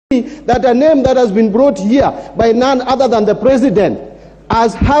that a name that has been brought here by none other than the president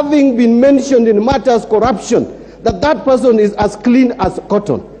as having been mentioned in matters corruption, that person is as clean as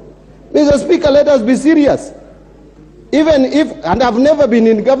cotton. Mr. Speaker, let us be serious. Even if, and I've never been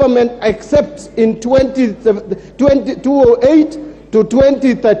in government except in 2008 to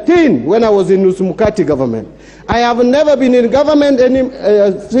 2013 when I was in Nusumukati government. I have never been in government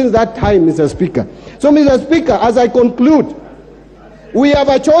since that time, Mr. Speaker. So, Mr. Speaker, as I conclude, we have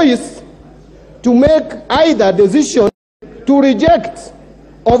a choice to make either decision to reject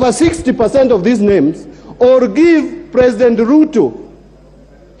over 60% of these names or give President Ruto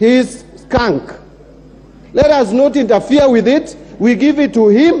his skunk. Let us not interfere with it. We give it to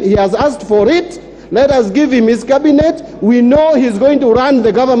him. He has asked for it. Let us give him his cabinet. We know he's going to run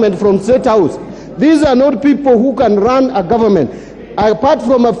the government from State House. These are not people who can run a government. Apart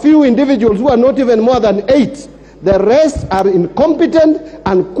from a few individuals who are not even more than 8, the rest are incompetent,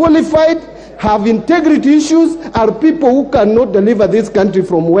 unqualified, have integrity issues, are people who cannot deliver this country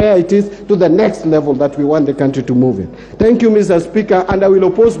from where it is to the next level that we want the country to move in. Thank you, Mr. Speaker, and I will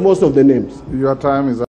oppose most of the names. Your time is up.